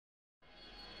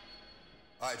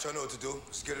All right, y'all know what to do.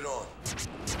 Let's get it on.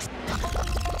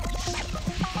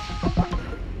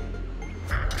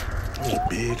 That was a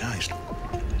big heist.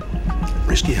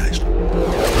 Risky heist.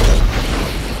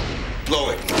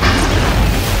 Blow it.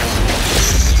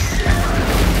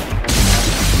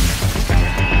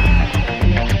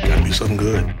 Gotta be something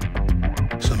good.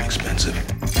 Something expensive.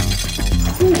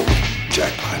 Ooh,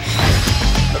 jackpot.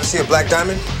 Ever see a black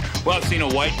diamond? Well, I've seen a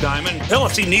white diamond. Hell,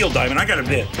 I've seen Neil Diamond. I gotta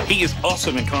admit, he is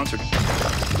awesome in concert.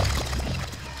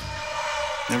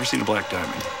 Never seen a black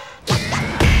diamond.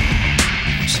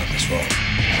 Something's wrong.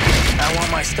 I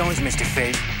want my stones, Mr.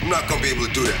 Fate. I'm not gonna be able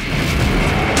to do that.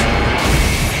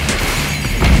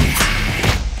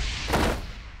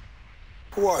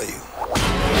 Who are you?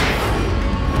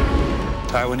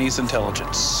 Taiwanese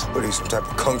intelligence. What are you, some type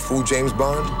of kung fu James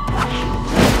Bond?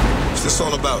 What's this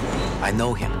all about? I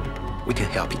know him. We can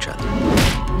help each other.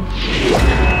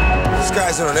 This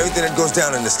guy's in on everything that goes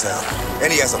down in this town.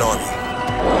 And he has an army.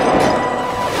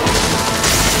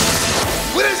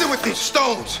 What is it with these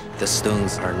stones? The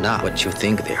stones are not what you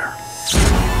think they are.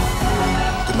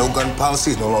 The no-gun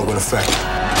policy is no longer in effect.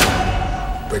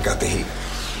 Break out the heat.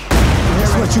 This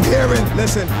is what you hearing,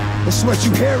 listen. This is what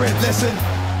you hearing, listen.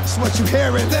 This is what you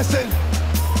hearing, listen.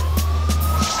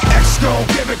 X gon'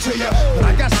 give it to you. But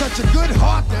I got such a good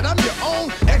heart that I'm your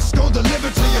own. X gon' deliver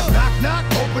to you. Knock, knock,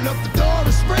 open up the door,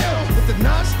 it's real.